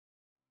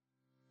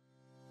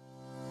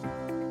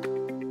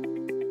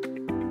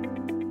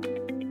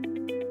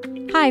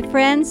Hi,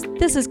 friends.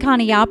 This is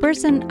Connie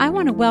Alpers, and I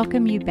want to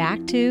welcome you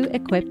back to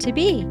Equipped to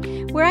Be,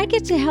 where I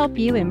get to help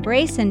you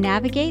embrace and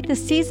navigate the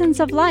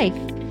seasons of life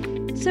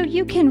so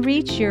you can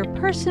reach your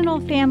personal,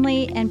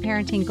 family, and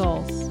parenting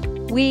goals.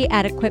 We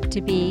at Equipped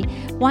to Be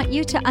want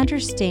you to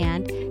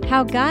understand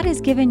how God has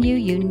given you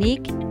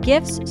unique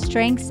gifts,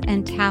 strengths,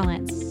 and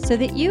talents so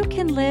that you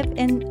can live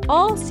in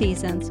all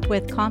seasons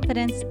with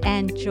confidence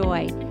and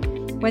joy.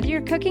 Whether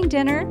you're cooking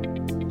dinner,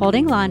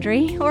 holding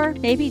laundry, or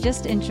maybe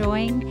just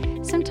enjoying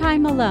some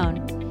time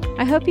alone,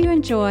 I hope you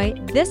enjoy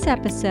this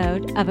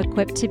episode of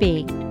Equipped to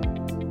Be.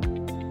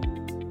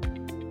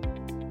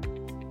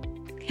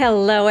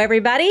 Hello,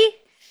 everybody.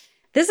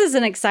 This is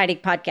an exciting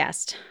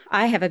podcast.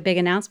 I have a big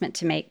announcement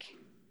to make.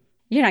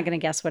 You're not going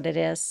to guess what it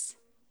is.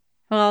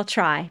 Well, I'll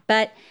try.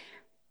 But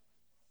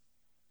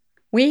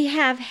we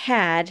have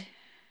had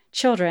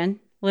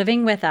children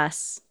living with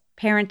us,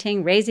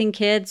 parenting, raising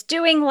kids,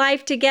 doing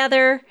life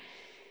together,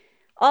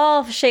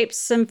 all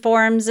shapes and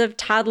forms of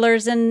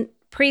toddlers and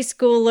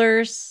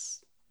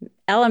preschoolers,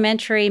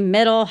 elementary,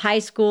 middle, high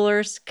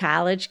schoolers,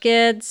 college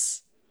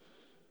kids,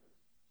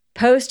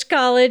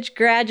 post-college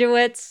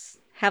graduates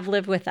have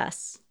lived with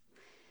us.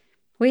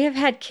 We have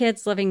had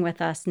kids living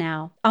with us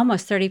now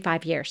almost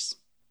 35 years.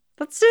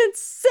 That's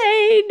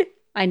insane.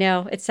 I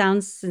know, it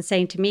sounds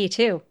insane to me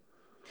too.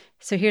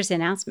 So here's the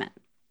announcement.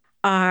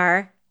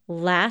 Our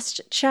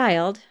last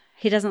child,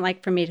 he doesn't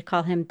like for me to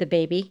call him the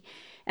baby.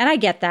 And I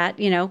get that,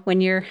 when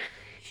you're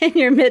in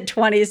your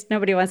mid-20s,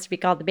 nobody wants to be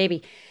called the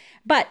baby.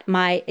 But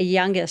my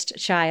youngest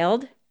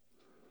child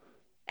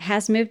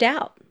has moved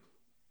out.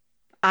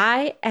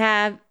 I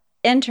have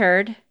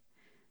entered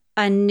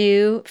a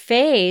new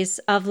phase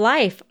of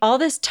life. All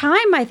this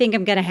time I think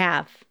I'm going to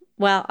have.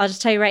 Well, I'll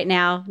just tell you right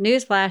now,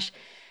 newsflash,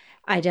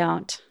 I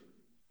don't.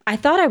 I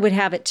thought I would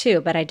have it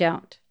too, but I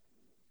don't.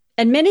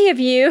 And many of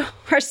you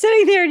are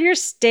sitting there and you're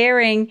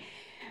staring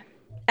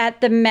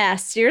at the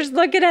mess. You're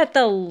looking at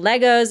the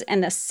Legos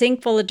and the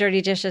sink full of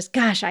dirty dishes.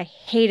 Gosh, I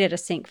hated a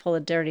sink full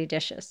of dirty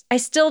dishes. I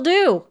still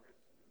do.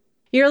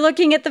 You're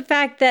looking at the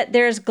fact that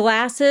there's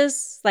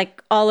glasses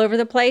like all over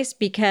the place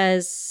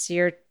because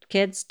your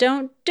kids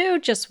don't do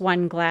just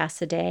one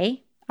glass a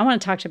day. I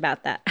want to talk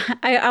about that.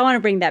 I want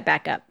to bring that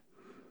back up.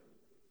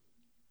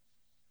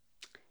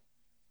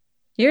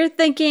 You're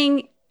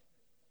thinking,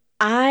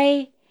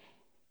 I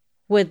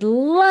would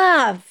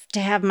love to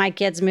have my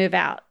kids move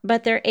out,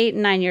 but they're 8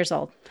 and 9 years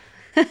old.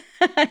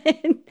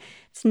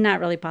 It's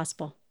not really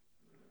possible.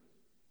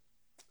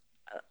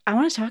 I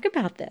want to talk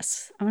about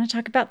this. I want to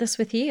talk about this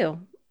with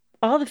you.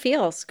 All the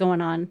feels going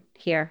on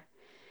here.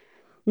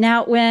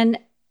 Now, when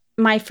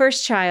my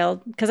first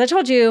child, because I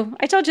told you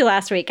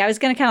last week, I was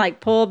going to kind of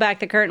like pull back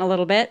the curtain a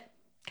little bit,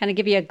 kind of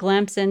give you a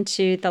glimpse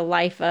into the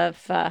life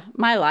of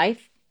my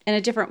life in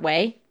a different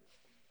way.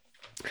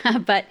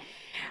 But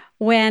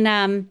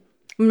when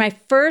my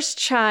first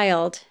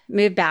child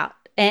moved out,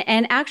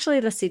 and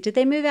actually, let's see, did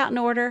they move out in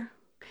order?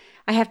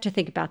 I have to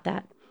think about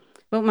that.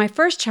 But when my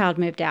first child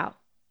moved out,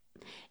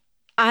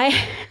 I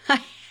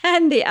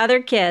had the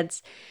other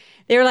kids,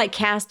 they were like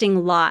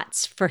casting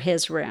lots for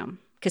his room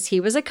because he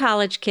was a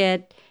college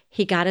kid.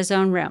 He got his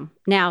own room.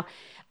 Now,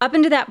 up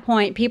until that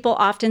point, people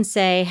often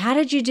say, how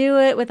did you do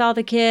it with all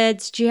the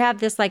kids? Do you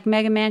have this like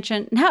mega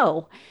mansion?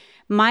 No.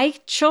 My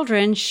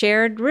children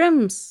shared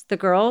rooms. The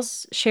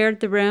girls shared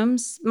the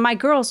rooms. My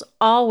girls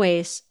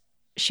always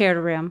shared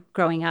a room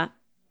growing up.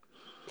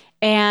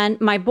 And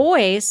my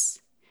boys,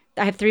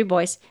 I have 3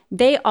 boys,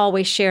 they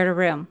always shared a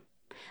room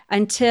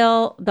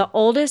until the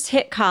oldest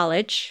hit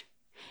college.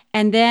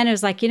 And then it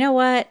was like, you know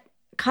what,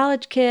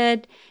 college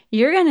kid,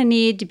 you're going to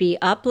need to be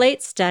up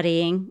late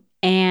studying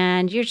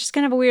and you're just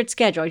going to have a weird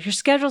schedule. Your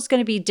schedule's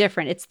going to be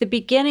different. It's the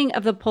beginning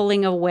of the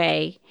pulling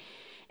away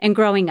and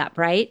growing up,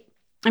 right?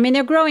 I mean,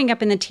 they're growing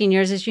up in the teen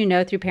years, as you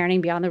know, through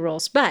Parenting Beyond the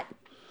Rules. But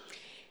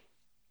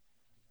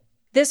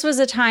this was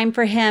a time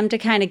for him to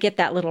kind of get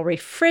that little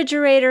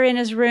refrigerator in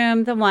his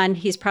room, the one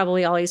he's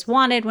probably always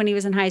wanted when he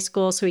was in high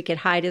school, so he could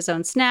hide his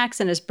own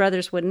snacks and his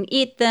brothers wouldn't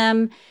eat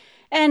them,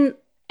 and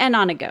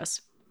on it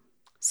goes.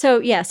 So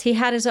yes, he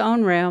had his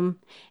own room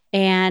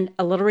and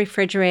a little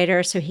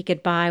refrigerator so he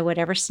could buy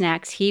whatever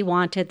snacks he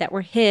wanted that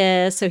were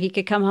his, so he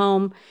could come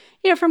home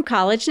from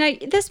college. Now,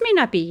 this may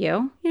not be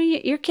you.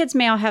 Your kids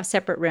may all have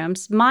separate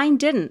rooms. Mine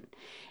didn't.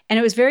 And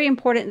it was very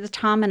important to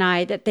Tom and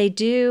I that they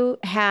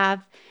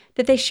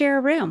share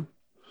a room.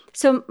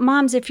 So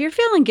moms, if you're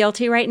feeling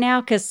guilty right now,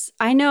 because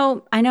I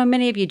know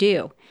many of you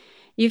do,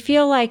 you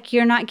feel like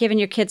you're not giving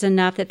your kids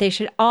enough, that they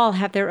should all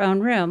have their own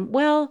room.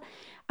 Well,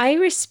 I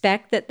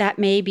respect that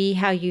may be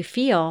how you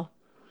feel.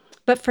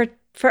 But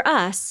for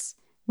us,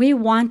 we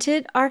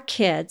wanted our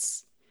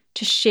kids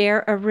to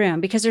share a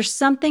room because there's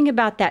something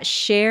about that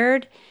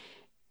shared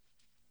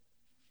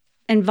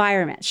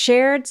environment,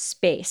 shared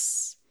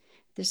space.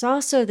 There's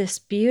also this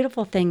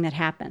beautiful thing that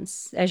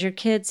happens as your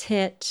kids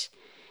hit,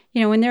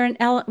 when they're in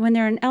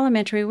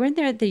elementary, when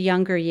they're the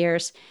younger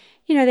years,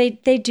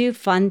 they do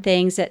fun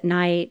things at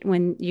night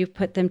when you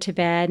put them to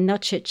bed, and they'll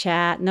chit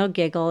chat and they'll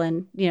giggle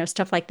and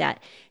stuff like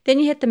that. Then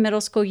you hit the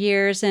middle school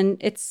years, and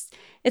it's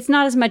it's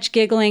not as much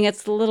giggling.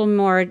 It's a little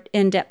more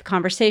in-depth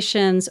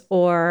conversations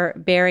or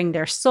bearing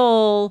their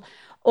soul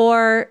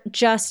or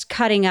just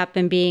cutting up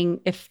and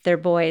being, if they're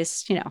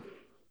boys,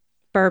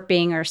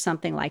 burping or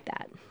something like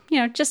that.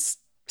 Just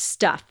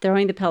stuff,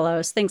 throwing the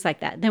pillows, things like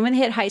that. Then when they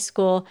hit high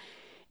school,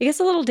 it gets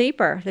a little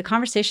deeper. The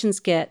conversations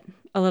get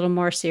a little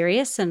more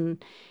serious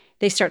and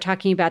they start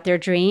talking about their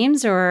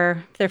dreams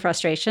or their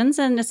frustrations.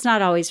 And it's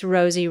not always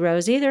rosy.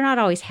 They're not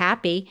always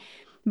happy.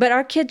 But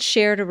our kids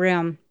shared a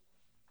room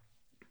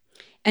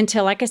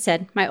until, like I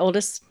said, my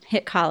oldest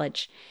hit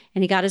college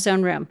and he got his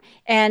own room.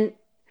 And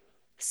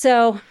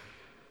so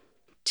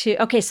I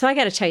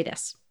got to tell you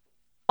this.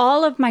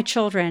 All of my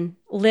children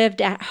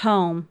lived at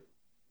home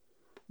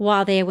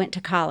while they went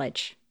to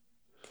college.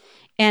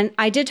 And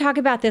I did talk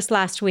about this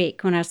last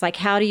week when I was like,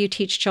 how do you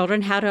teach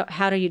children?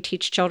 How do you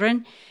teach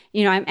children?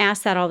 I'm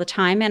asked that all the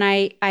time. And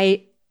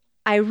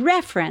I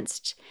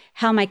referenced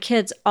how my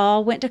kids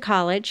all went to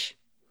college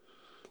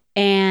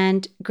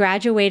and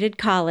graduated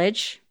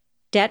college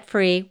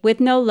debt-free with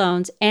no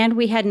loans, and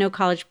we had no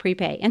college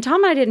prepay. And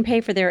Tom and I didn't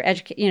pay for their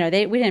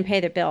education, we didn't pay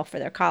their bill for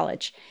their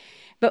college.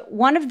 But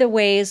one of the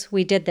ways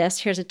we did this,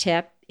 here's a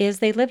tip, is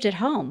they lived at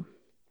home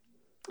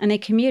and they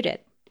commuted.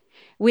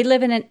 We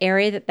live in an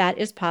area that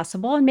is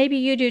possible, and maybe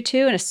you do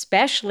too, and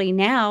especially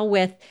now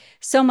with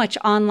so much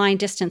online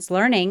distance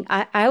learning,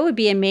 I would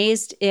be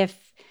amazed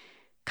if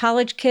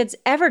college kids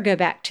ever go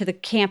back to the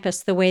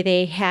campus the way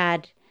they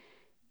had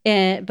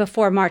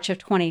before March of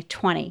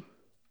 2020.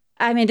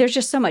 I mean, there's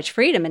just so much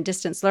freedom in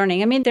distance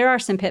learning. I mean, there are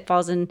some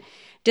pitfalls and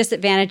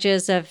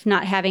disadvantages of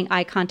not having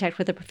eye contact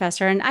with a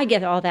professor, and I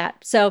get all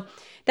that. So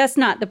that's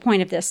not the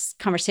point of this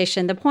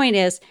conversation. The point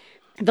is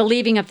the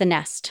leaving of the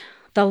nest,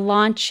 the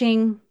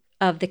launching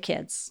of the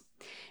kids.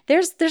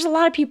 There's a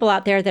lot of people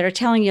out there that are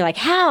telling you like,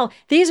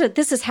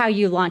 this is how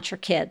you launch your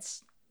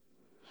kids.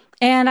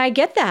 And I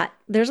get that.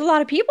 There's a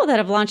lot of people that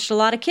have launched a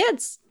lot of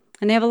kids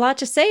and they have a lot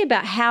to say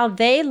about how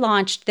they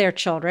launched their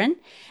children.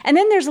 And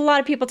then there's a lot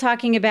of people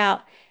talking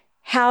about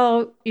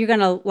how you're going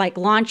to like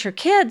launch your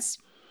kids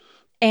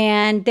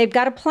and they've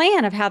got a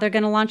plan of how they're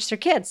going to launch their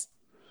kids.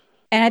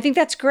 And I think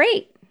that's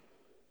great.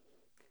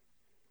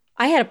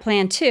 I had a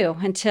plan too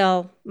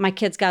until my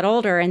kids got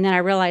older, and then I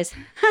realized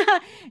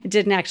it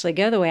didn't actually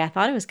go the way I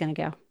thought it was going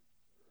to go.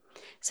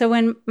 So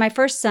when my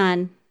first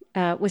son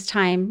was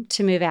time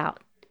to move out,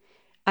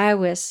 I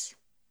was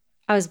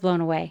blown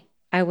away.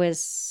 I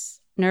was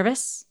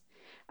nervous.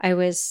 I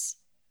was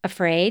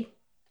afraid.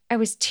 I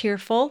was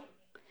tearful.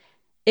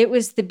 It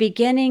was the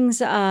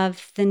beginnings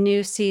of the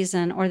new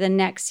season or the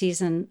next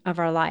season of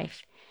our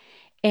life.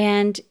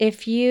 And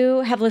if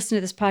you have listened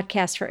to this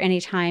podcast for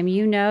any time,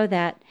 you know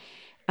that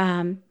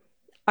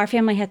our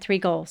family had 3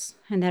 goals,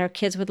 and that our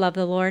kids would love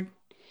the Lord,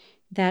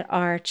 that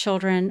our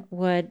children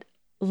would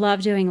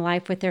love doing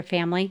life with their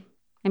family.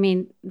 I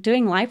mean,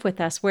 doing life with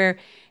us where,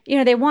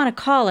 they want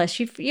to call us.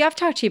 I've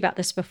talked to you about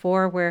this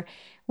before, where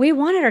we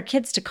wanted our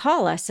kids to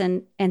call us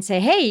and say,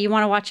 hey, you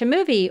want to watch a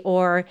movie,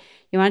 or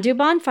you want to do a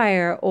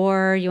bonfire,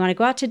 or you want to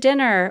go out to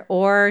dinner,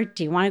 or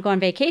do you want to go on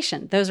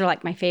vacation? Those are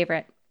like my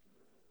favorite.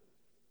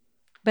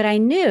 But I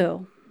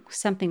knew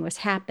something was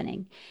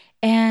happening.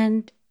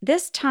 And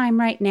this time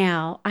right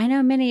now, I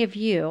know many of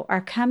you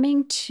are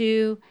coming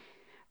to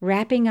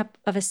wrapping up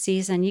of a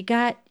season. You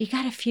got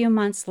a few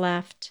months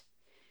left.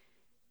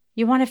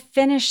 You want to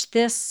finish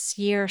this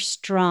year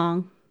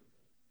strong,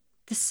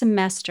 this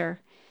semester,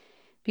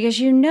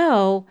 because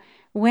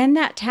when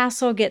that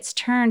tassel gets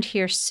turned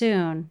here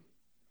soon,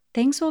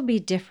 things will be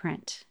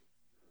different.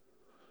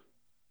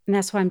 And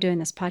that's why I'm doing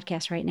this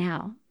podcast right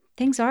now.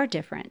 Things are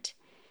different.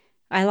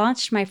 I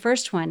launched my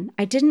first one.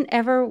 I didn't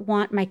ever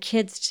want my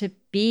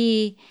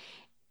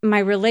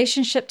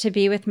relationship to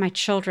be with my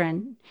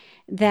children,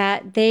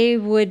 that they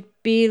would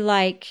be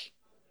like,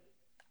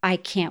 I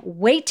can't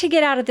wait to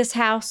get out of this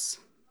house.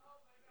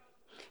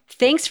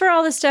 Thanks for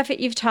all the stuff that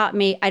you've taught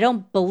me. I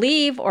don't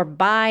believe or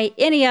buy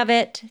any of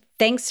it.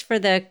 Thanks for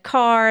the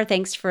car.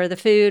 Thanks for the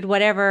food,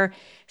 whatever.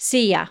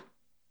 See ya.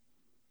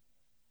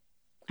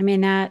 I mean,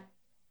 that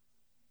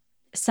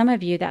some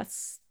of you,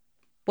 that's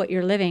what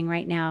you're living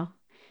right now.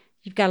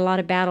 You've got a lot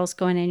of battles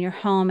going in your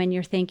home and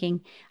you're thinking,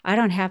 I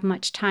don't have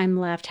much time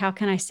left. How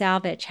can I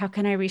salvage? How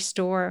can I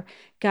restore?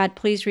 God,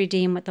 please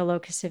redeem what the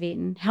locusts have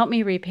eaten. Help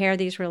me repair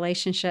these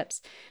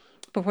relationships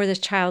before this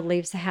child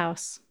leaves the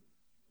house.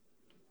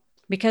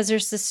 Because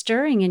there's this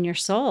stirring in your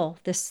soul,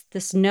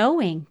 this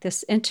knowing,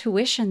 this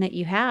intuition that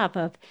you have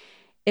of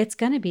it's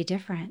going to be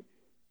different.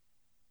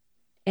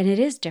 And it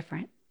is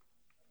different.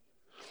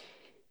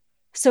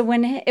 So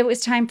when it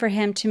was time for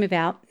him to move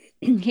out,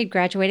 he'd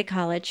graduated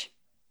college.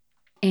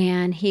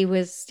 And he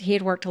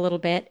had worked a little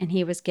bit and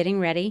he was getting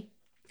ready.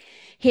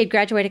 He had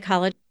graduated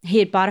college. He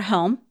had bought a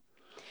home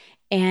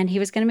and he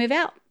was going to move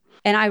out.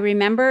 And I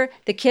remember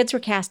the kids were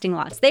casting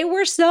lots. They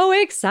were so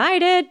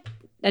excited.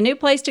 A new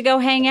place to go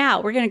hang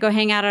out. We're going to go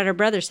hang out at our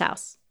brother's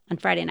house on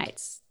Friday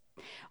nights.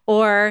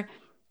 Or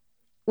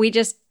we're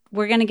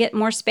going to get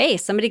more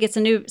space. Somebody's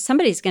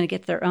going to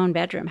get their own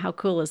bedroom. How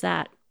cool is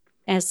that?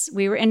 As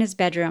we were in his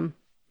bedroom,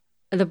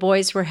 the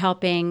boys were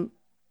helping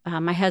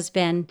my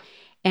husband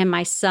and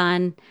my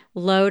son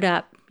load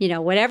up,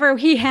 whatever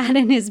he had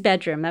in his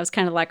bedroom. That was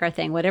kind of like our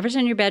thing. Whatever's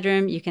in your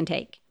bedroom, you can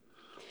take.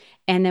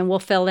 And then we'll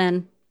fill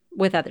in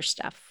with other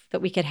stuff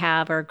that we could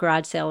have or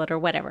garage sale it or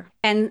whatever.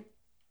 And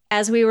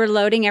as we were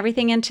loading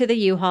everything into the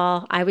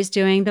U-Haul, I was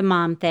doing the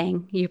mom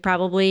thing. You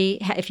probably,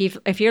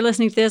 if you're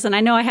listening to this, and I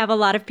know I have a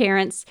lot of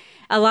parents,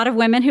 a lot of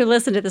women who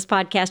listen to this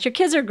podcast, your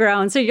kids are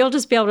grown, so you'll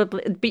just be able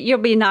to, you'll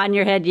be nodding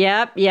your head,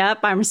 yep,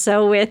 I'm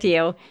so with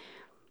you.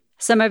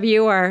 Some of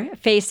you are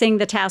facing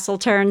the tassel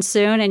turn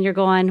soon, and you're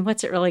going,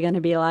 what's it really going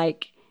to be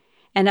like?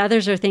 And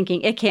others are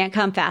thinking, it can't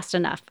come fast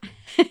enough.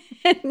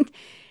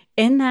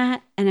 Isn't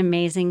that an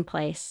amazing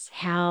place,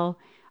 how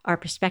our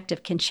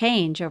perspective can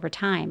change over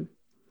time?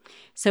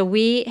 So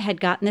we had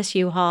gotten this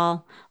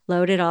U-Haul,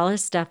 loaded all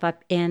his stuff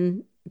up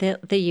in the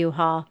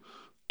U-Haul.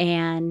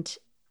 And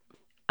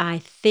I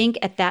think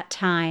at that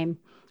time,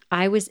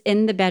 I was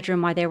in the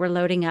bedroom while they were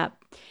loading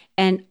up,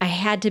 and I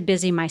had to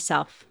busy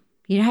myself.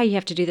 You know how you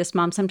have to do this,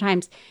 Mom?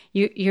 Sometimes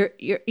you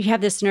have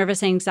this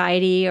nervous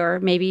anxiety or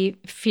maybe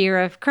fear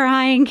of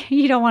crying.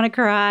 You don't want to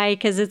cry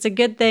because it's a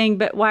good thing,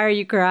 but why are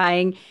you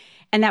crying?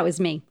 And that was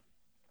me.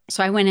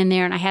 So I went in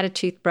there and I had a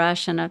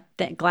toothbrush and a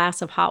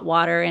glass of hot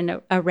water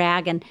and a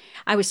rag, and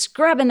I was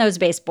scrubbing those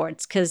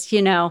baseboards because,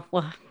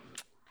 I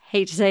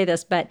hate to say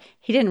this, but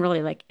he didn't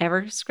really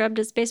ever scrubbed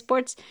his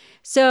baseboards.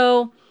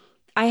 So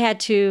I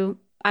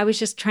was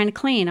just trying to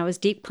clean. I was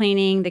deep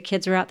cleaning. The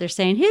kids were out there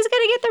saying, who's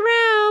going to get the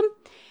room?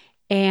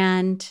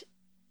 And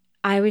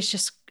I was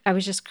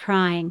just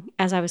crying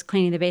as I was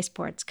cleaning the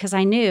baseboards because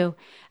I knew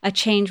a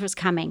change was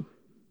coming.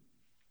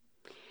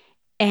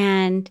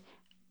 And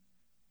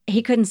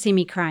he couldn't see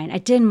me crying. I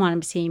didn't want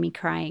him to see me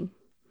crying.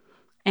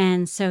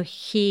 And so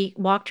he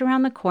walked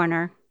around the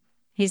corner.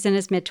 He's in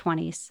his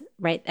mid-20s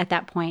right at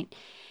that point.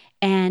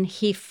 And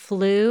he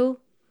flew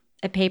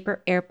a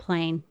paper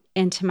airplane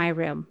into my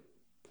room.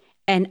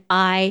 And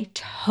I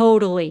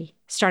totally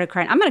started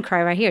crying. I'm going to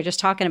cry right here just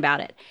talking about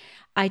it.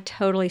 I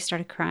totally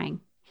started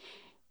crying.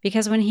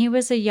 Because when he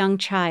was a young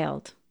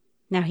child,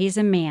 now he's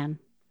a man,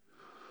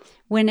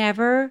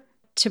 whenever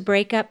to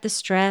break up the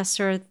stress,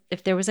 or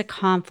if there was a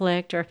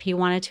conflict, or if he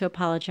wanted to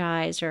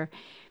apologize, or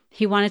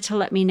he wanted to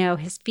let me know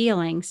his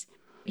feelings,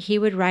 he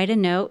would write a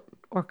note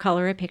or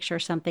color a picture or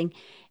something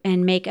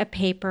and make a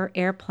paper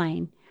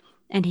airplane,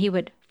 and he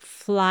would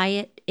fly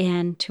it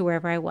in to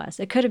wherever I was.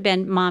 It could have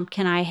been, Mom,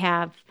 can I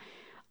have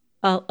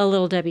a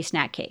Little Debbie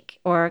snack cake?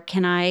 Or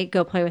can I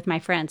go play with my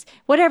friends?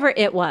 Whatever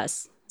it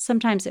was.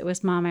 Sometimes it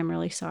was, Mom, I'm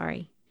really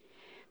sorry.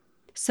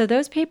 So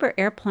those paper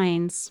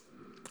airplanes,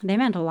 they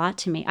meant a lot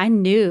to me. I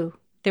knew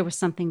there was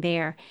something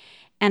there.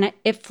 And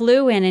it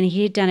flew in, and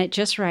he had done it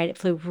just right. It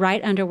flew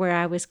right under where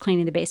I was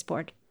cleaning the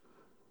baseboard.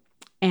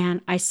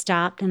 And I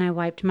stopped and I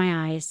wiped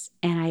my eyes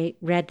and I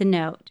read the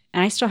note.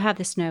 And I still have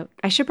this note.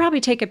 I should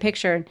probably take a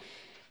picture and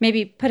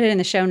maybe put it in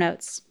the show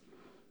notes.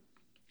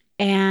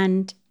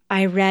 And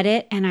I read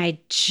it and I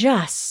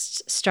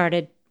just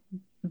started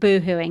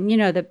boo-hooing,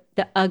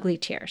 the ugly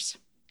tears.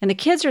 And the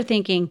kids are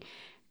thinking,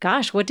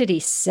 gosh, what did he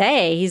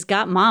say? He's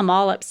got Mom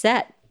all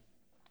upset.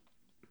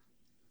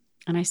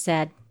 And I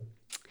said,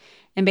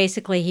 and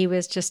basically he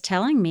was just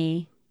telling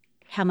me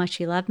how much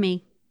he loved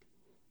me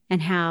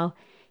and how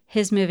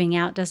his moving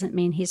out doesn't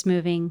mean he's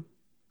moving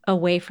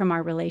away from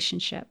our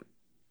relationship.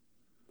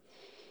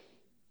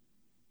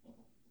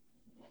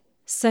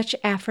 Such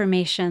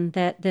affirmation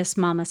that this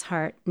mama's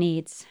heart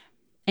needs.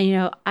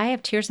 And, I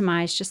have tears in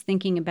my eyes just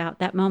thinking about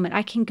that moment.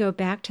 I can go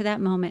back to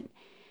that moment.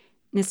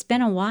 And it's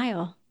been a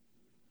while.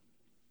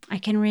 I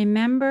can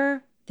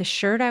remember the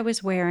shirt I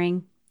was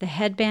wearing, the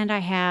headband I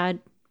had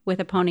with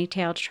a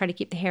ponytail to try to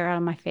keep the hair out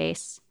of my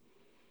face.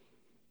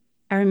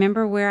 I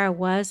remember where I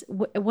was,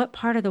 what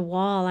part of the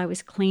wall I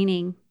was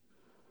cleaning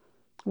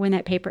when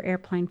that paper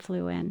airplane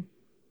flew in.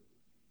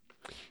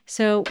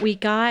 So we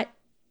got,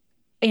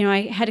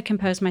 I had to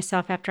compose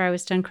myself after I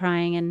was done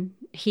crying, and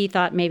he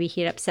thought maybe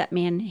he'd upset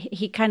me. And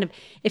he kind of,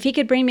 if he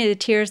could bring me the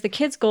tears, the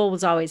kids' goal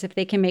was always, if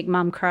they can make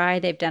Mom cry,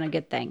 they've done a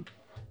good thing.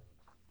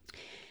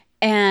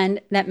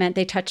 And that meant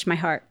they touched my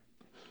heart.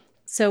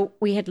 So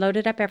we had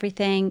loaded up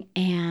everything,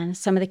 and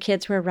some of the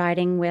kids were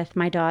riding with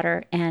my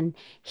daughter, and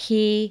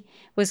he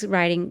was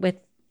riding with,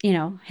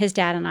 his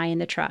dad and I in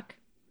the truck.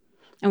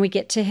 And we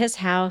get to his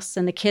house,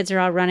 and the kids are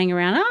all running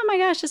around. Oh my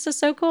gosh, this is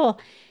so cool.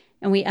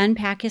 And we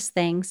unpack his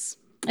things.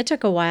 It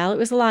took a while. It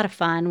was a lot of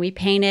fun. We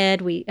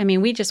painted. We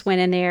just went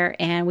in there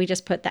and we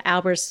just put the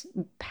Alber's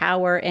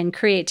power and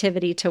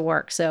creativity to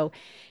work. So,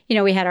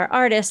 we had our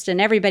artist, and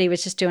everybody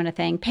was just doing a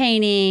thing,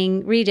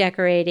 painting,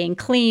 redecorating,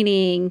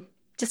 cleaning,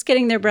 just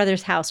getting their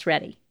brother's house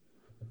ready.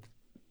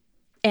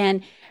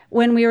 And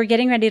when we were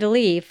getting ready to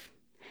leave,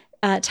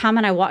 Tom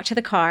and I walked to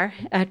the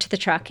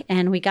truck,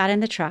 and we got in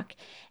the truck,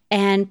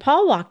 and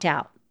Paul walked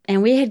out,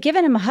 and we had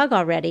given him a hug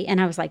already. And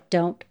I was like,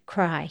 don't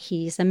cry.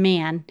 He's a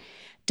man.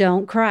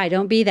 Don't cry.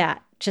 Don't be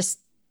that. Just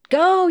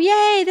go.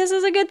 Yay. This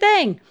is a good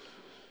thing.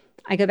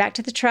 I go back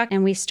to the truck,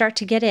 and we start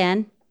to get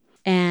in,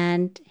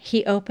 and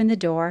he opened the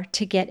door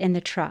to get in the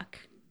truck.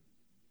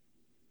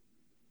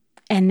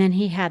 And then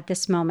he had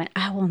this moment.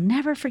 I will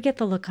never forget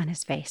the look on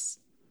his face.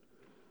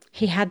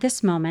 He had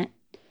this moment.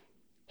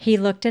 He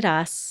looked at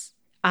us.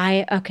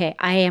 I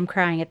am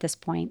crying at this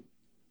point.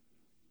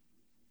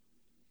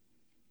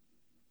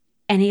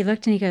 And he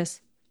looked and he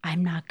goes,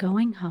 I'm not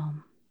going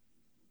home.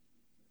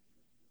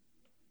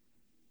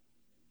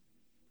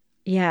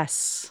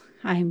 Yes,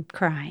 I'm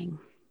crying.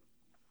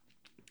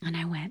 And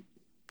I went,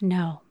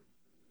 no,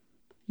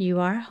 you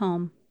are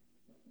home.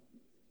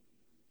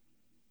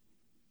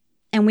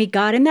 And we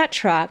got in that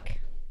truck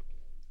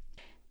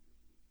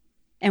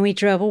and we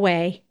drove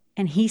away,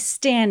 and he's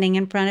standing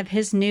in front of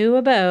his new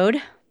abode,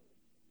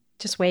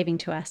 just waving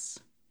to us.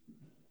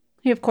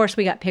 Of course,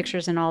 we got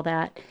pictures and all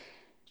that.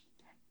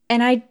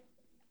 And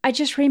I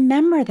just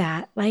remember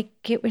that like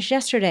it was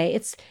yesterday.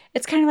 It's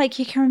kind of like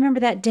you can remember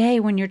that day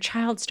when your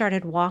child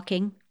started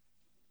walking.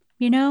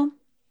 You know,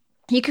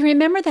 you can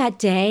remember that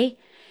day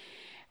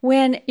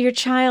when your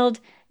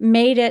child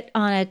made it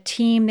on a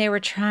team they were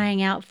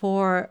trying out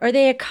for, or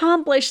they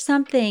accomplished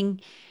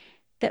something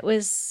that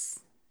was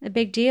a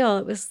big deal.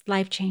 It was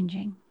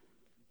life-changing.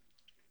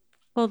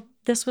 Well,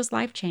 this was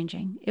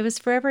life-changing. It was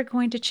forever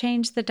going to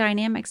change the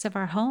dynamics of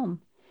our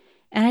home.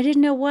 And I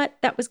didn't know what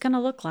that was going to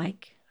look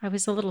like. I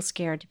was a little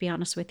scared, to be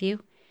honest with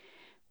you.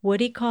 Would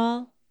he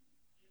call?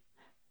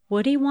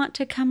 Would he want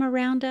to come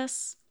around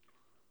us?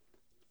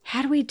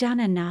 Had we done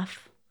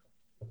enough?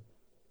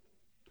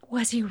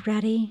 Was he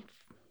ready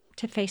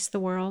to face the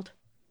world?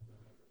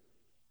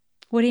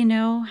 Would he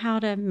know how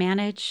to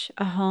manage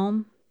a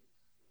home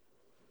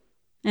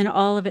and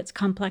all of its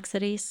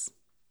complexities?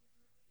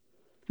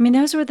 I mean,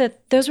 those were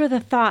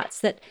the thoughts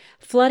that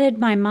flooded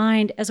my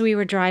mind as we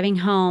were driving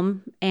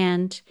home,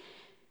 and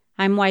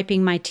I'm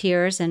wiping my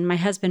tears, and my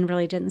husband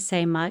really didn't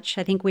say much.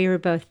 I think we were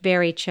both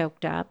very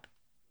choked up.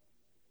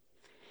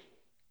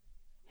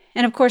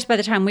 And of course, by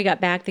the time we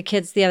got back,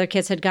 the other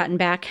kids had gotten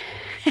back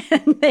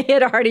and they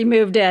had already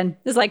moved in.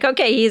 It's like,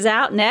 okay, he's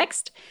out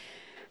next.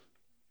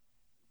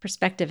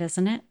 Perspective,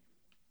 isn't it?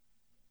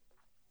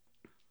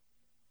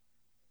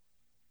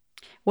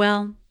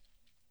 Well,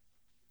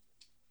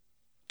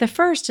 the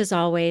first is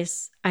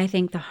always, I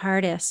think, the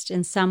hardest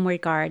in some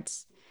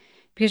regards,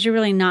 because you're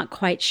really not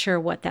quite sure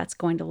what that's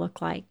going to look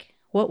like.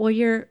 What will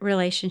your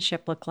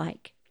relationship look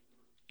like?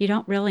 You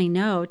don't really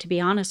know, to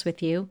be honest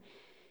with you,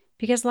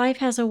 because life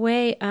has a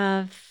way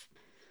of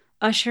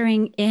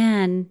ushering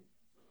in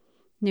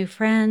new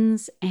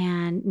friends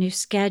and new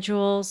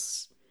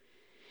schedules.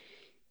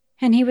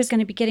 And he was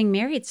going to be getting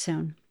married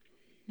soon.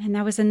 And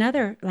that was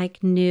another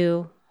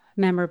new,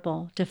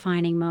 memorable,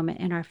 defining moment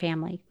in our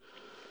family.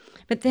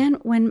 But then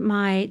when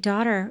my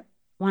daughter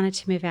wanted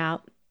to move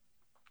out,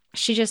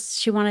 she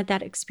wanted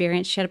that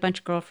experience. She had a bunch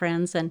of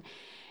girlfriends, and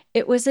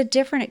it was a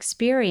different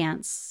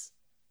experience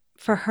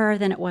for her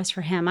than it was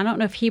for him. I don't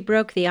know if he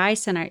broke the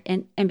ice,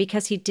 and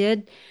because he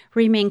did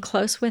remain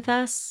close with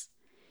us,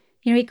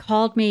 he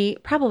called me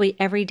probably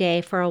every day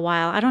for a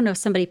while. I don't know if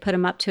somebody put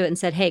him up to it and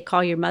said, hey,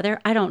 call your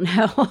mother. I don't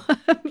know.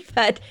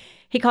 But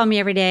he called me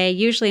every day,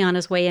 usually on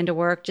his way into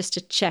work, just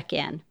to check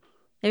in.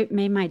 It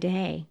made my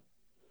day.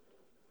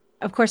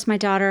 Of course, my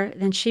daughter,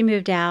 then she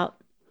moved out,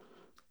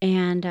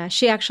 and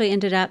she actually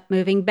ended up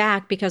moving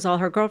back because all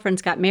her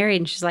girlfriends got married.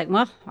 And she's like,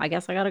 well, I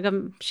guess I got to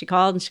go. She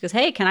called and she goes,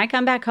 hey, can I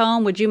come back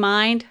home? Would you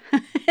mind?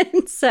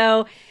 And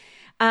so,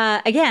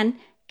 again,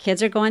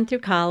 kids are going through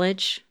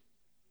college.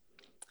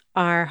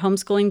 Our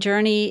homeschooling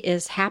journey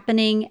is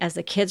happening as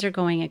the kids are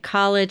going in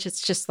college.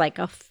 It's just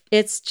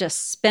it's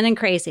just spinning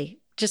crazy.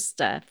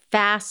 Just a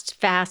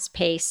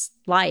fast-paced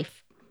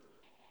life.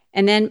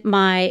 And then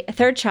my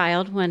third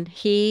child, when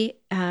he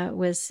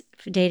was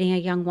dating a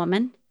young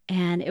woman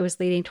and it was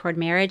leading toward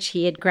marriage,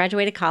 he had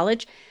graduated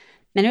college,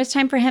 and it was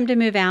time for him to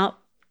move out.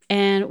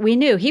 And we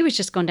knew he was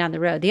just going down the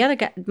road. The other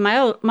guy, my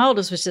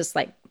oldest, was just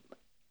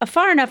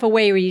far enough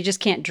away where you just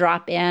can't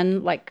drop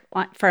in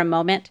for a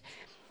moment.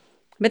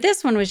 But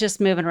this one was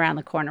just moving around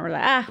the corner. We're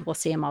like, we'll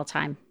see him all the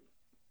time.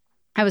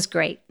 That was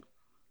great.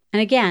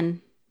 And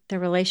again, the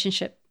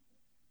relationship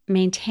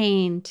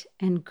maintained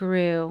and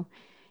grew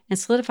and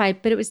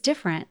solidified, but it was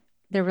different.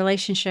 The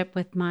relationship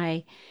with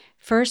my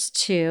first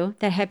two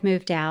that had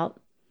moved out,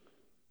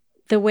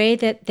 the way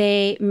that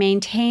they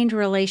maintained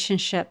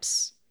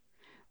relationships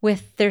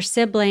with their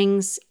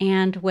siblings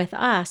and with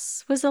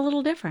us was a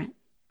little different.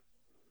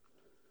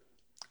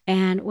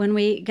 And when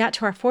we got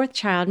to our fourth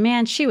child,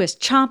 man, she was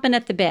chomping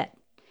at the bit.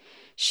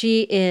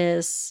 She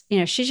is,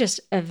 she's just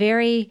a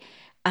very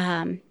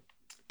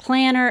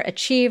planner,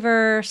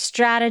 achiever,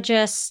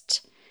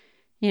 strategist.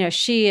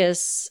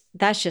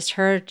 That's just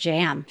her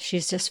jam.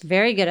 She's just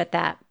very good at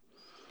that.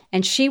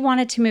 And she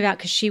wanted to move out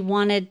because she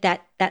wanted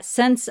that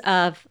sense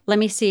of, let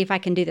me see if I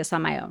can do this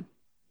on my own.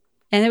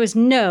 And there was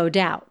no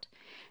doubt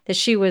that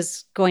she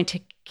was going to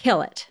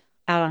kill it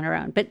out on her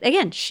own. But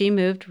again, she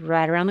moved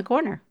right around the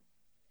corner,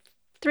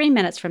 3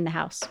 minutes from the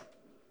house.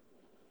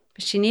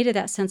 But she needed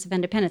that sense of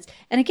independence.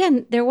 And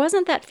again, there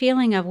wasn't that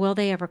feeling of, will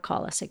they ever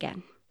call us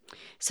again?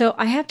 So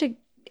I have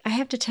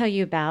to tell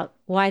you about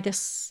why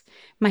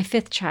my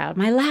fifth child,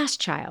 my last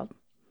child,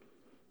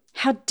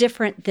 how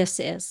different this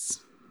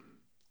is.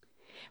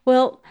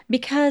 Well,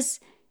 because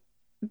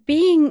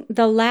being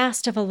the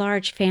last of a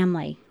large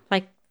family,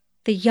 like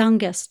the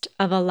youngest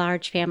of a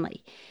large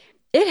family,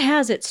 it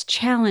has its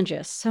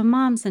challenges. So,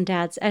 moms and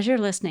dads, as you're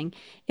listening,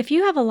 if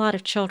you have a lot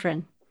of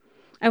children,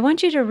 I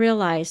want you to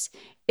realize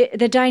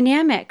the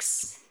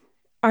dynamics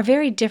are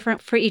very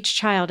different for each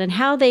child and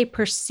how they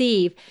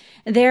perceive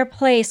their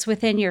place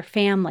within your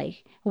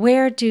family.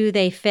 Where do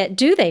they fit?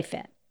 Do they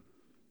fit?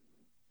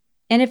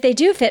 And if they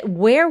do fit,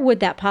 where would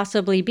that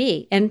possibly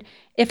be? And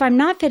if I'm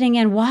not fitting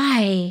in,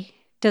 why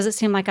does it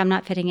seem like I'm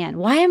not fitting in?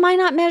 Why am I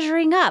not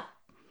measuring up?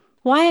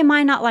 Why am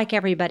I not like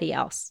everybody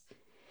else?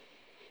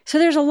 So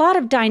there's a lot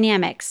of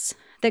dynamics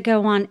that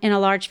go on in a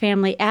large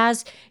family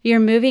as you're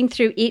moving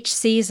through each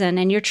season,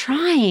 and you're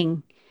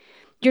trying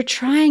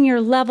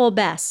your level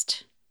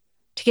best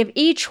to give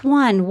each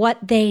one what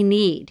they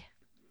need.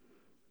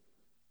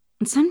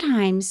 And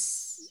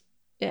sometimes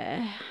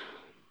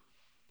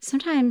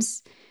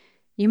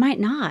you might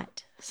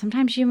not.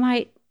 Sometimes you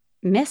might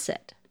miss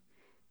it.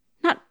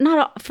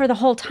 Not for the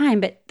whole time,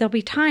 but there'll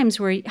be times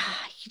where you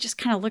just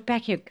kind of look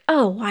back and you go,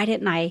 oh, why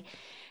didn't I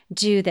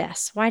do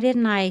this? Why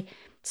didn't I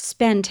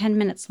spend 10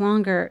 minutes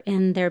longer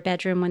in their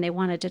bedroom when they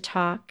wanted to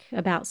talk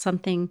about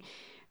something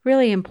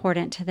really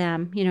important to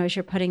them, as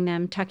you're tucking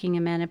them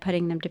in and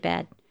putting them to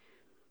bed.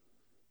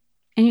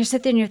 And you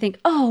sit there and you think,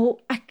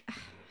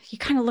 you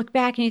kind of look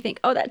back and you think,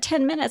 oh, that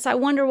 10 minutes, I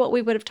wonder what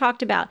we would have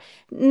talked about.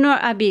 No,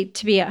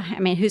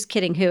 who's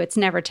kidding who? It's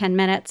never 10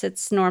 minutes.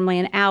 It's normally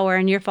an hour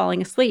and you're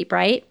falling asleep,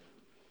 right?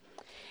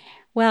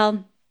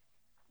 Well,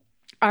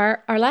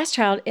 our last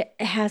child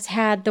has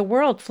had the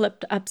world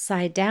flipped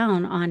upside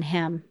down on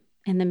him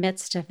in the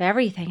midst of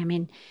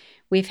everything.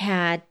 We've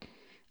had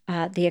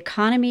the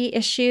economy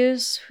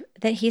issues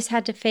that he's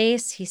had to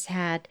face. He's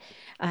had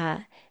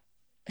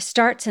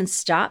starts and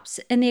stops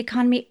in the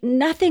economy,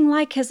 nothing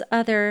like his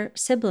other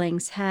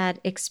siblings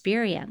had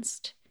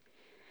experienced.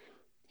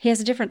 He has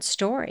a different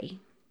story,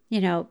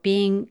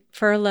 being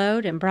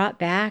furloughed and brought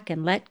back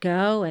and let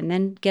go and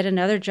then get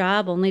another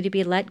job only to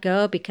be let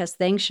go because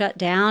things shut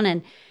down.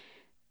 And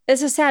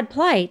it's a sad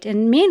plight.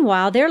 And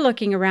meanwhile, they're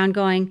looking around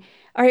going,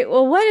 all right,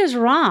 well, what is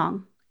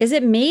wrong? Is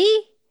it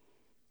me?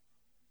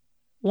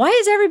 Why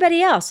is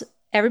everybody else,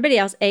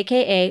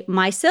 AKA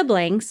my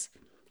siblings,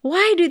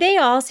 why do they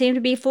all seem to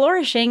be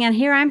flourishing and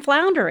here I'm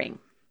floundering?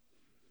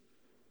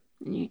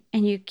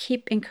 And you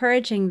keep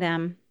encouraging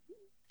them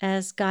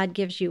as God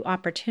gives you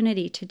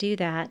opportunity to do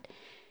that.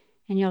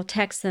 And you'll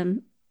text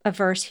them a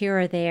verse here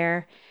or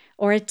there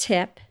or a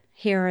tip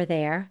here or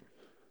there.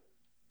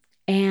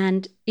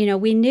 And,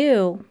 we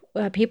knew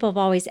people have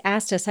always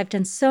asked us. I've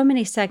done so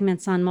many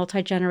segments on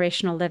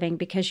multi-generational living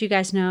because you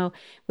guys know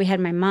we had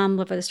my mom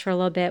live with us for a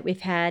little bit. We've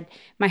had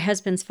my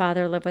husband's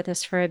father live with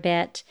us for a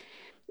bit.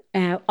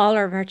 All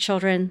of our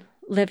children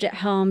lived at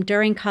home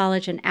during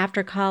college and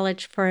after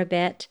college for a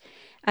bit.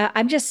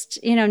 I'm just,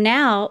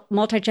 now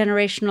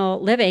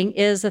multi-generational living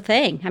is a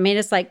thing.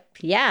 It's like,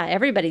 yeah,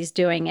 everybody's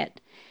doing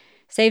it.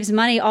 Saves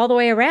money all the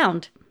way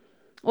around.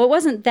 Well, it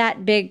wasn't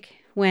that big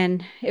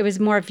when it was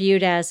more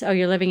viewed as, oh,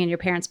 you're living in your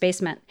parents'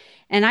 basement.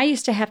 And I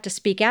used to have to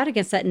speak out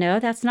against that. No,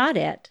 that's not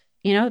it.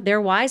 They're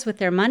wise with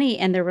their money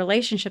and their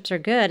relationships are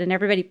good and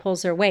everybody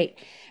pulls their weight.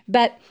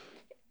 But,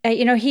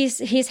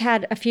 he's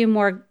had a few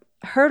more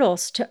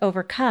hurdles to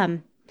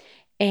overcome.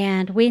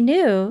 And we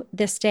knew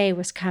this day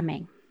was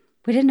coming.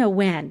 We didn't know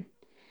when.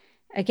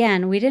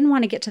 Again, we didn't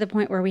want to get to the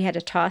point where we had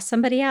to toss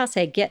somebody out,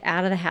 say, get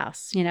out of the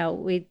house.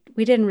 We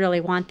didn't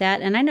really want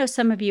that. And I know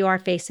some of you are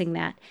facing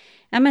that.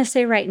 I'm going to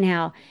say right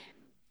now,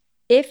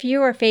 if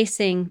you are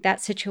facing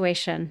that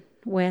situation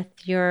with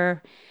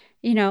your,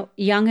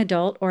 young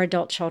adult or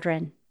adult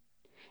children,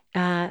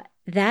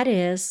 that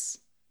is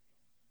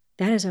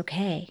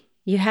okay.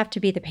 You have to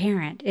be the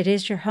parent. It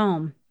is your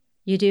home.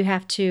 You do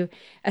have to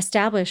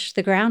establish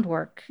the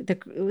groundwork,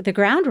 the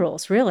ground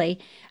rules, really,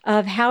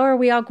 of how are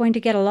we all going to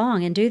get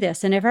along and do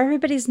this. And if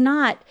everybody's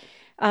not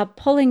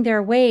pulling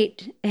their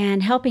weight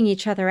and helping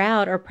each other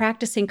out or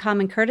practicing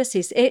common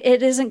courtesies,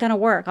 it isn't going to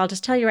work. I'll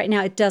just tell you right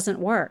now, it doesn't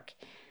work.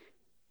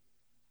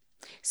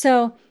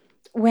 So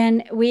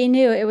when we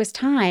knew it was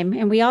time,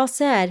 and we all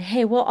said,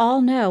 hey, we'll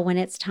all know when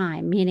it's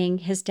time, meaning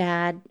his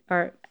dad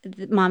or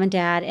mom and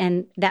dad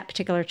and that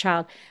particular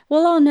child,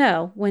 we'll all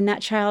know when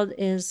that child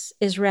is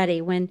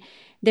ready, when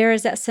there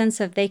is that sense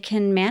of they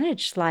can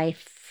manage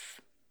life,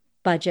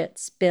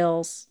 budgets,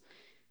 bills,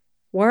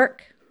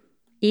 work,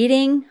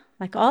 eating,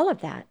 like all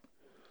of that.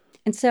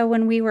 And so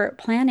when we were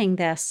planning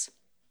this,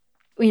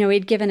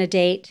 we'd given a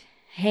date.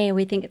 Hey,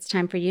 we think it's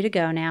time for you to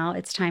go now.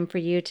 It's time for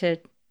you to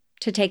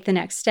take the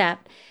next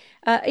step.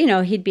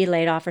 He'd be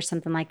laid off or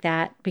something like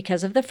that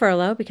because of the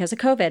furlough, because of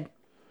COVID.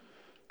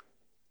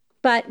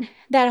 But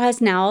that has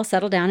now all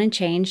settled down and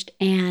changed.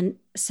 And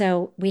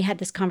so we had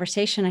this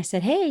conversation. I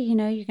said, hey,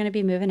 you're going to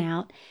be moving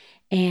out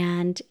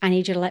and I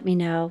need you to let me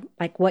know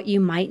like what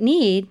you might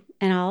need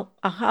and I'll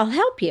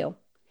help you.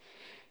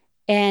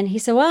 And he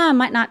said, well, I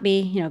might not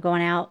be,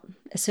 going out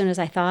as soon as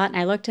I thought. And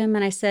I looked at him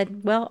and I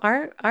said, well,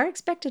 our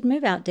expected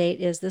move out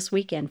date is this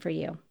weekend for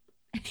you.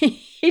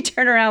 He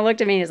turned around and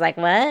looked at me and he was like,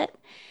 what?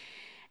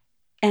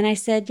 And I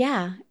said,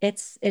 yeah,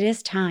 it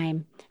is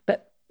time.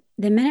 But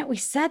the minute we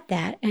said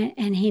that,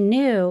 and he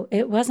knew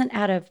it wasn't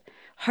out of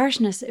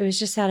harshness, it was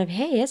just out of,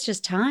 hey, it's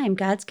just time.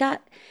 God's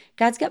got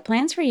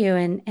plans for you,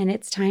 and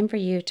it's time for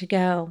you to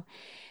go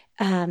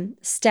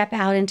step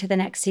out into the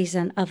next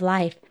season of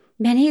life.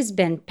 Man, he's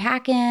been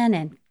packing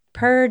and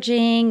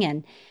purging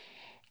and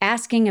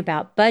asking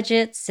about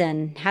budgets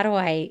and how do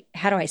I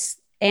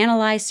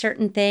analyze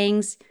certain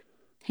things.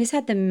 He's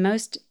had the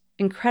most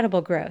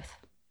incredible growth.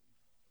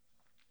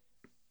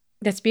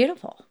 That's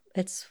beautiful.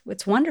 It's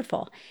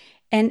wonderful.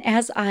 And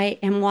as I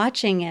am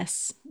watching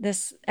this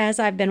as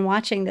I've been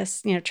watching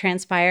this,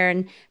 transpire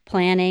and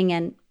planning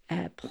and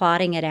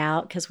plotting it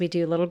out, because we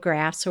do little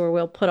graphs where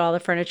we'll put all the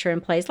furniture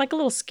in place, like a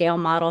little scale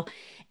model,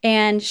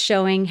 and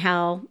showing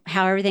how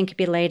everything could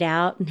be laid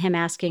out, and him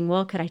asking,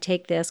 well, could I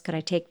take this? Could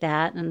I take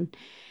that? And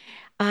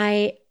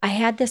I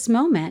had this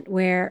moment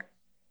where,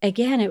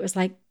 again, it was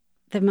like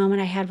the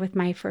moment I had with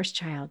my first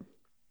child.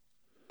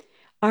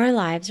 Our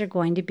lives are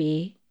going to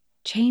be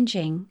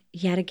changing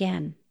yet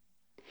again.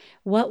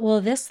 What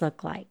will this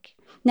look like?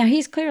 Now,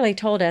 he's clearly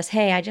told us,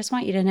 hey, I just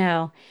want you to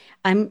know,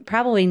 I'm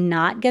probably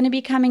not going to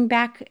be coming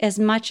back as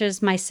much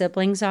as my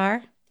siblings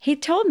are. He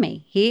told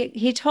me.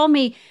 He told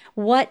me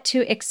what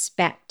to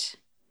expect.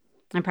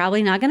 I'm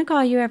probably not going to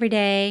call you every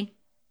day.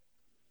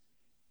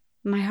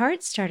 My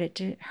heart started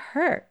to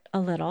hurt a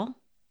little,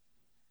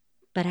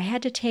 but I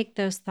had to take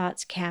those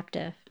thoughts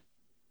captive.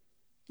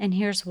 And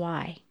here's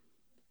why.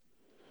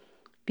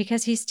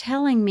 Because he's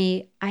telling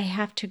me I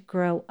have to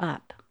grow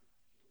up.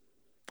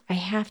 I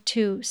have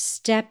to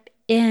step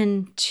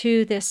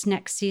into this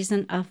next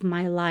season of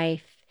my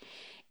life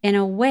in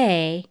a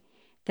way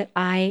that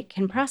I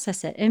can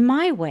process it, in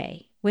my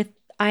way,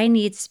 I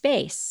need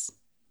space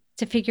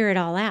to figure it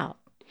all out.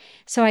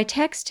 So I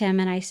text him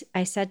and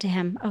I said to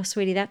him, oh,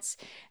 sweetie, that's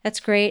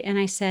great. And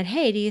I said,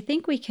 hey, do you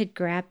think we could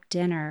grab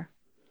dinner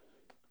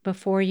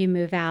before you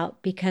move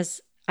out?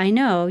 Because I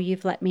know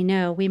you've let me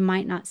know we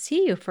might not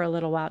see you for a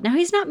little while. Now,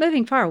 he's not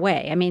moving far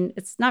away. I mean,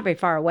 it's not very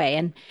far away.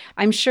 And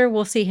I'm sure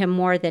we'll see him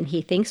more than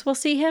he thinks we'll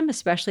see him,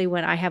 especially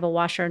when I have a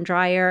washer and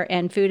dryer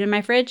and food in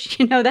my fridge.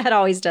 That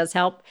always does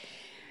help.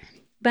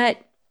 But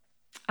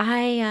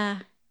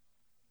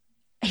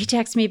he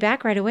texted me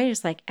back right away.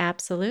 Just like,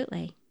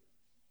 absolutely.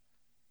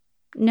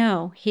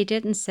 No, he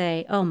didn't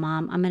say, oh,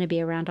 Mom, I'm going to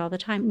be around all the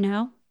time.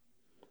 No.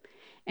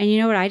 And you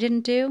know what I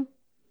didn't do?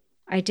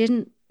 I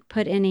didn't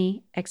put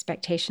any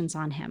expectations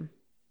on him.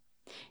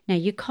 Now,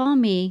 you call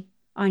me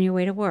on your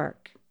way to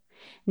work.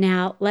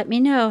 Now, let me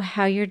know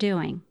how you're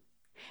doing.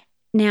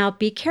 Now,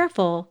 be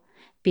careful.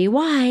 Be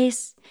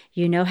wise.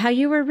 You know how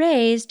you were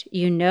raised.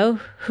 You know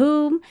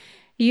whom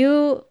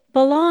you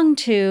belong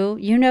to.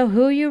 You know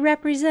who you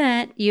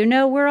represent. You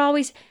know we're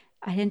always...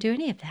 I didn't do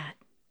any of that.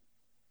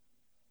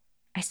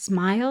 I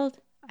smiled.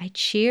 I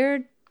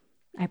cheered.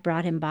 I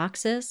brought him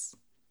boxes.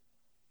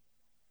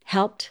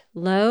 Helped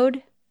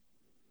load.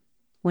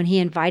 When he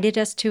invited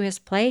us to his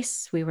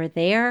place, we were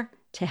there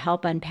to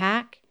help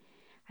unpack.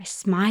 I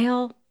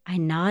smiled, I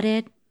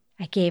nodded,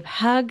 I gave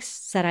hugs,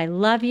 said I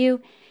love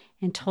you,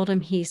 and told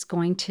him he's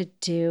going to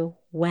do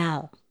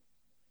well.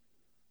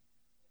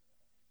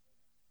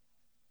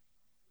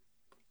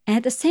 And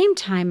at the same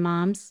time,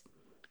 moms,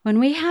 when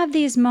we have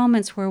these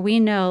moments where we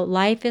know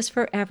life is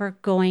forever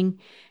going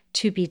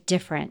to be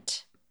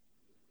different,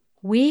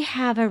 we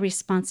have a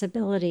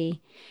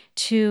responsibility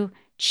to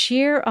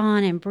cheer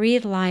on and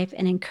breathe life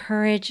and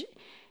encourage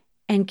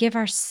and give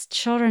our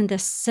children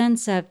this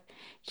sense of,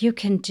 you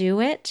can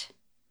do it.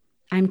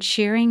 I'm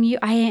cheering you.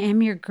 I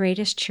am your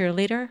greatest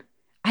cheerleader.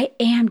 I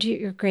am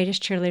your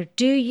greatest cheerleader.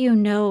 Do you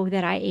know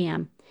that I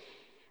am?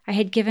 I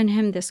had given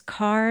him this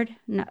card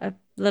a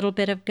little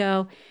bit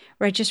ago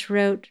where I just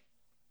wrote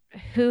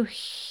who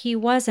he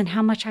was and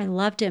how much I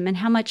loved him and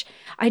how much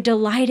I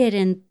delighted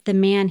in the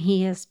man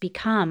he has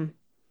become.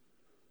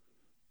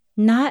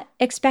 Not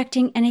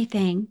expecting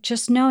anything,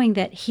 just knowing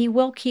that he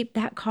will keep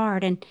that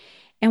card. And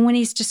when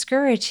he's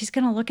discouraged, he's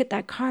going to look at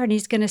that card and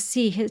he's going to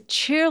see his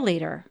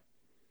cheerleader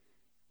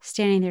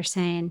standing there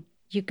saying,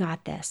 you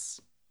got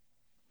this.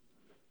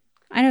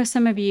 I know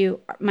some of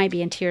you might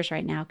be in tears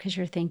right now because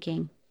you're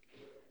thinking,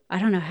 I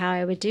don't know how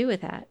I would do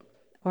with that.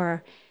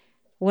 Or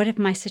what if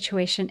my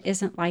situation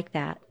isn't like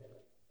that?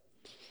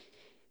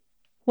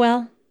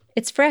 Well,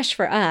 it's fresh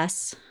for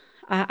us.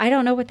 I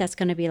don't know what that's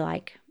going to be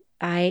like.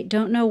 I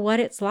don't know what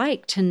it's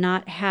like to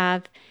not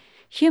have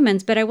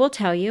humans, but I will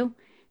tell you,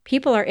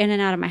 people are in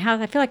and out of my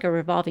house. I feel like a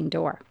revolving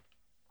door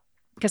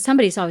because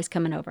somebody's always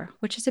coming over,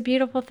 which is a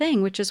beautiful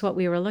thing, which is what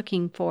we were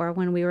looking for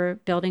when we were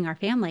building our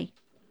family.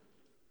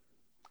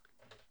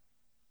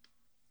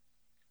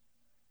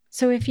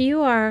 So if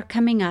you are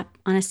coming up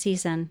on a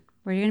season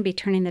where you're going to be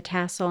turning the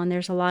tassel and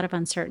there's a lot of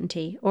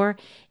uncertainty, or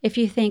if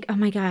you think, oh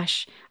my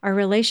gosh, our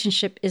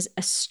relationship is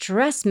a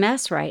stress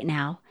mess right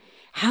now,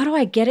 how do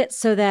I get it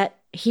so that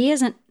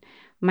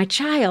my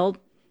child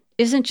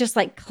isn't just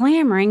like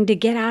clamoring to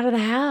get out of the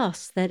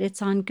house, that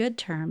it's on good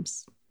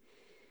terms?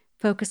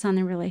 Focus on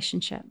the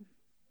relationship.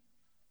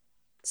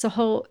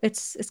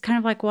 It's kind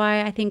of like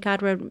why I think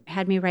God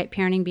had me write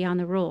Parenting Beyond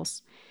the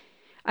Rules.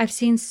 I've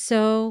seen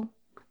so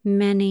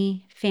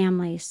many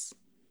families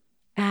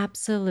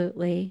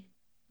absolutely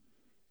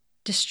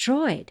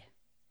destroyed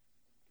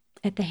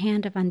at the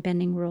hand of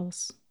unbending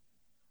rules.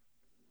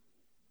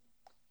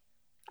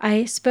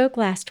 I spoke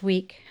last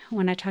week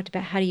when I talked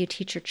about how do you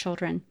teach your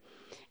children.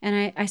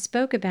 And I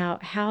spoke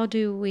about how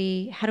do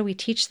we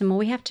teach them? Well,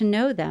 we have to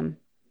know them.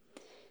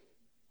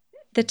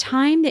 The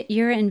time that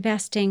you're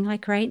investing,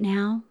 like right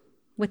now,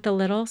 with the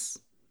littles,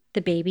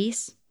 the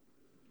babies,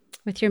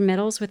 with your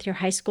middles, with your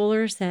high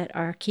schoolers that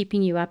are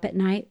keeping you up at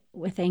night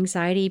with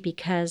anxiety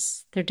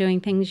because they're doing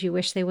things you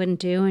wish they wouldn't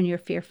do and you're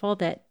fearful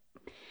that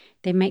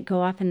they might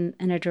go off in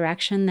a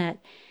direction that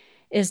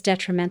is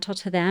detrimental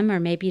to them or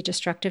maybe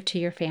destructive to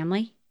your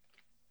family.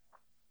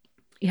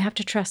 You have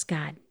to trust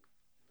God.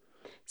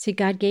 See,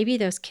 God gave you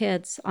those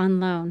kids on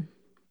loan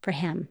for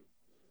Him,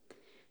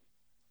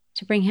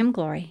 to bring Him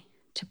glory,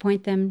 to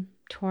point them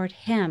toward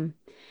Him,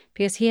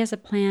 because He has a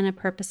plan, a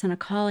purpose, and a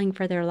calling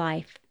for their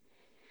life.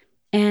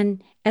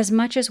 And as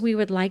much as we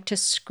would like to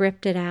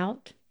script it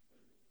out,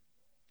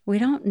 we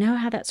don't know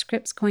how that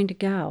script's going to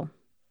go.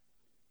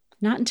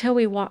 Not until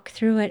we walk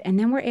through it, and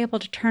then we're able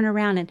to turn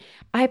around. And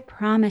I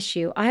promise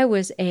you,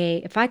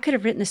 if I could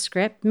have written the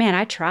script, man,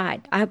 I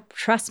tried.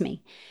 Trust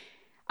me.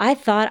 I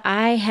thought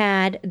I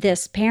had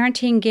this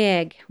parenting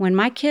gig. When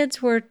my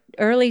kids were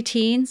early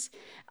teens,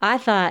 I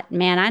thought,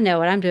 man, I know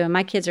what I'm doing.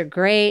 My kids are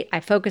great. I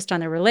focused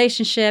on the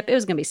relationship. It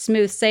was going to be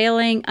smooth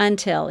sailing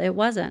until it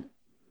wasn't.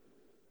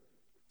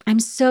 I'm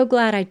so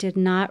glad I did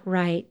not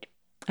write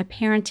a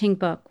parenting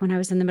book when I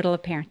was in the middle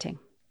of parenting.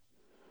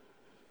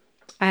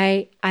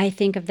 I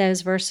think of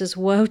those verses,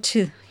 woe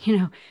to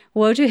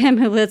him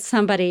who leads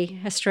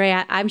somebody astray.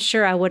 I'm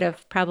sure I would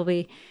have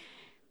probably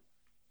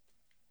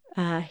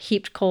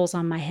heaped coals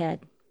on my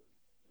head.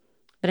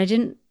 But I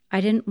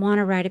didn't want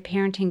to write a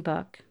parenting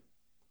book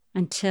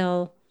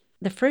until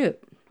the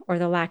fruit or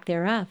the lack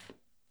thereof.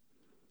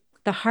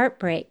 The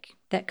heartbreak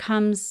that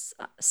comes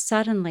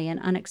suddenly and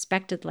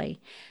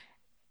unexpectedly.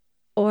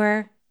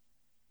 Or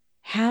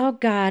how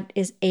God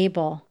is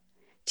able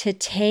to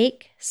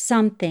take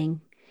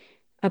something,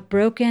 a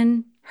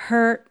broken,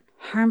 hurt,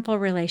 harmful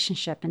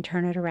relationship, and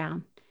turn it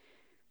around.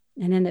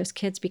 And then those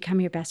kids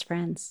become your best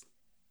friends.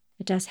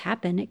 It does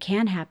happen. It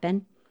can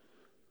happen.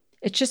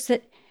 It's just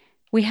that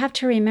we have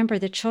to remember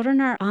that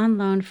children are on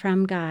loan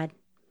from God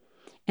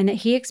and that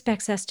He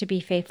expects us to be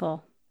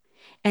faithful.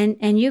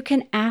 And you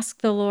can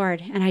ask the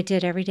Lord, and I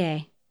did every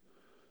day,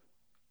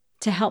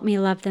 to help me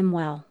love them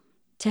well,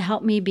 to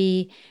help me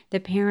be the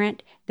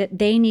parent that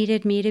they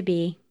needed me to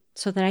be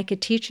so that I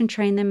could teach and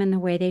train them in the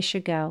way they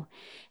should go.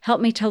 Help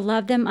me to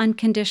love them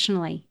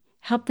unconditionally.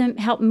 Help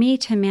me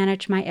to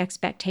manage my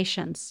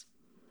expectations.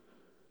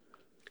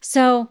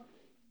 So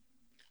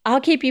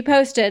I'll keep you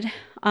posted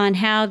on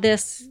how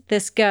this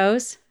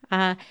goes.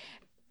 I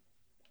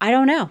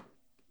don't know.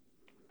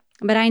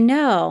 But I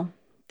know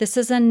this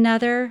is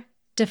another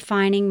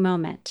defining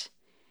moment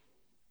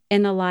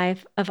in the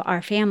life of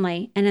our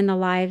family and in the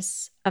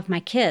lives of my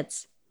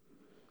kids.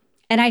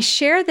 And I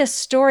share this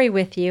story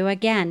with you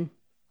again.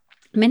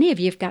 Many of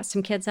you have got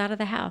some kids out of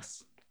the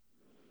house.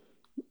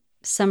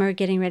 Some are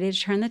getting ready to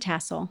turn the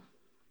tassel.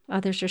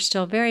 Others are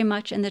still very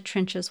much in the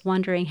trenches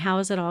wondering, how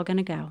is it all going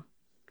to go?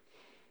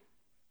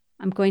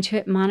 I'm going to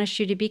admonish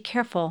you to be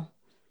careful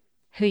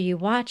who you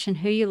watch and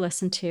who you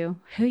listen to,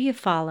 who you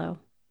follow,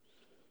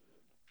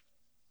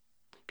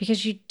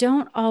 because you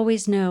don't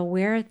always know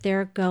where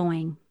they're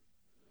going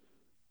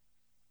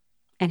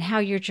and how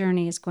your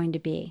journey is going to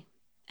be.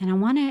 And I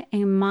want to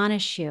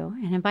admonish you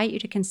and invite you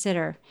to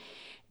consider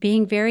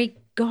being very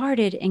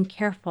guarded and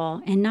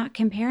careful and not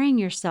comparing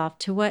yourself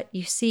to what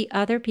you see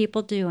other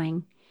people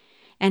doing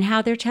and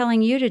how they're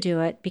telling you to do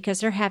it because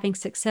they're having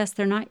success.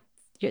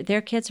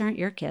 Their kids aren't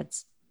your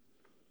kids.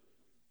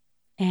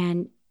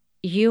 And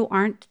you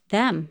aren't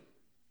them.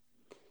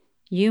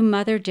 You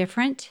mother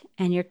different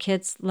and your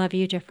kids love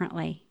you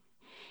differently.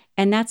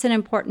 And that's an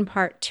important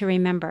part to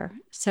remember.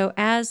 So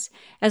as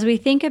we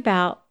think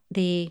about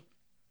the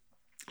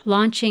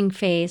launching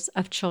phase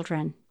of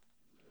children,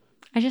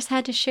 I just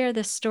had to share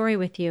this story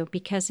with you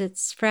because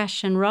it's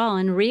fresh and raw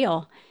and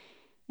real.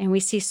 And we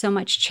see so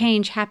much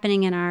change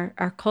happening in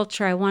our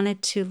culture. I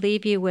wanted to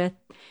leave you with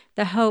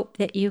the hope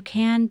that you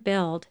can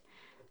build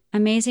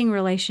amazing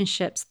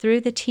relationships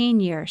through the teen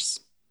years,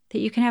 that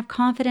you can have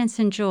confidence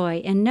and joy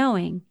in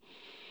knowing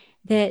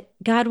that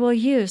God will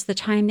use the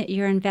time that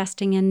you're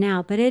investing in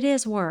now. But it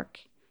is work.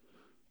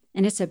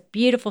 And it's a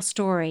beautiful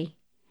story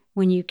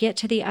when you get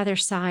to the other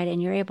side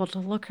and you're able to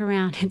look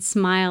around and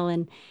smile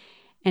and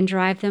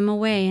drive them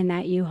away in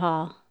that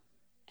U-Haul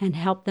and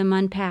help them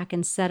unpack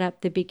and set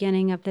up the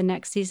beginning of the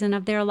next season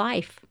of their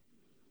life.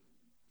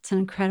 It's an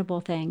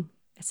incredible thing.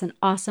 It's an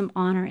awesome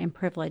honor and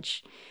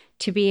privilege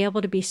to be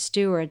able to be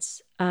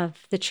stewards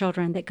of the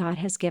children that God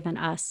has given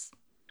us.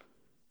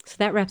 So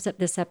that wraps up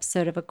this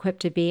episode of Equipped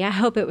to Be. I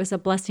hope it was a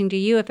blessing to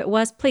you. If it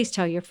was, please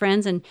tell your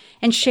friends and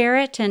share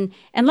it and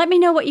let me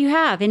know what you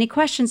have, any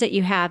questions that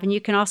you have. And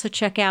you can also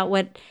check out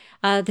what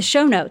the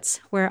show notes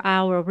where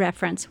I will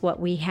reference what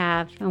we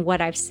have and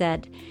what I've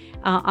said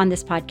on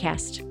this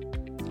podcast.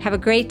 Have a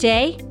great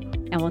day,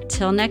 and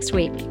until next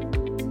week.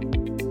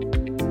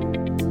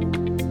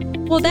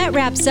 Well, that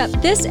wraps up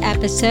this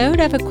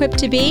episode of Equipped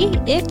to Be.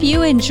 If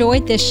you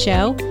enjoyed this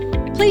show,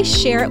 please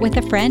share it with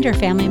a friend or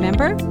family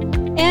member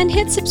and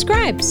hit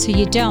subscribe so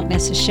you don't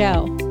miss a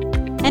show.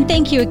 And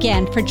thank you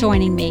again for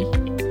joining me.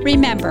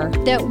 Remember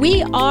that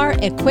we are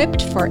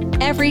equipped for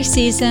every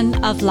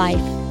season of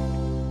life.